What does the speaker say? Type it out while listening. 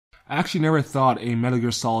I actually never thought a Metal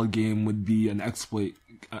Gear Solid game would be an exploit,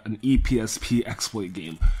 an EPSP exploit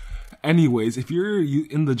game. Anyways, if you're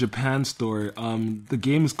in the Japan store, the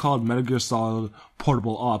game is called Metal Gear Solid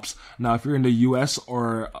Portable Ops. Now, if you're in the US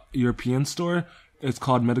or European store, it's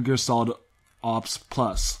called Metal Gear Solid Ops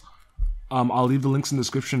Plus. I'll leave the links in the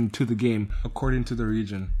description to the game according to the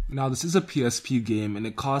region. Now, this is a PSP game and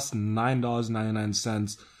it costs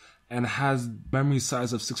 $9.99 and has memory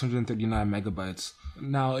size of 639 megabytes.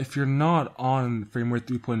 Now, if you're not on Firmware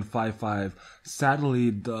 3.55, sadly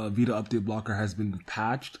the Vita update blocker has been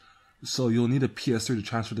patched, so you'll need a PS3 to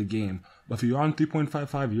transfer the game. But if you're on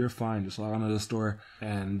 3.55, you're fine. Just log on to the store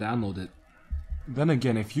and download it. Then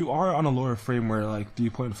again, if you are on a lower firmware like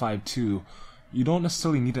 3.52, you don't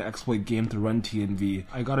necessarily need an exploit game to run TNV.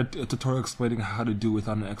 I got a tutorial explaining how to do it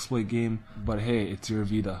on an exploit game, but hey, it's your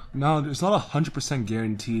Vita. Now, there's not a 100%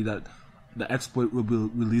 guarantee that the exploit will be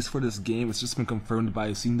released for this game. It's just been confirmed by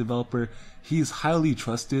a Steam developer. He's highly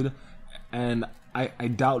trusted, and I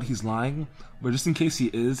doubt he's lying, but just in case he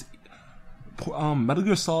is, Metal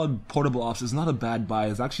Gear Solid Portable Ops is not a bad buy.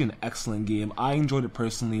 It's actually an excellent game. I enjoyed it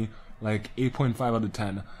personally, like 8.5 out of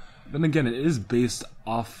 10. Then again, it is based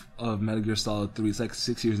off of Metal Gear Solid 3. It's like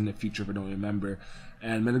 6 years in the future if I don't remember.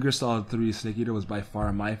 And Metal Gear Solid 3 Snake Eater was by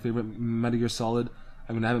far my favorite Metal Gear Solid.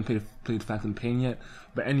 I mean, I haven't played Phantom Pain yet.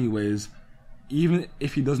 But anyways, even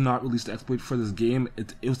if he does not release the exploit for this game,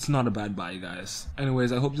 it's not a bad buy, guys.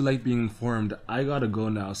 Anyways, I hope you like being informed. I gotta go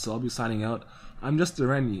now, so I'll be signing out. I'm just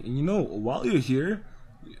Rennie, and you know, while you're here,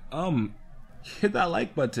 hit that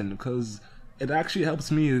like button, because it actually helps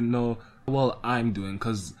me to know what I'm doing,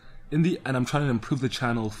 because in the end, I'm trying to improve the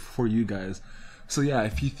channel for you guys. So yeah,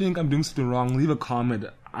 if you think I'm doing something wrong, leave a comment.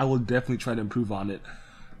 I will definitely try to improve on it.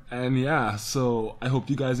 And yeah, so I hope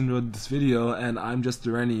you guys enjoyed this video, and I'm just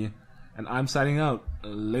Rennie, and I'm signing out.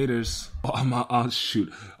 Laters. Oh,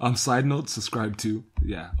 shoot. Side note, subscribe too.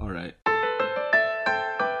 Yeah, alright.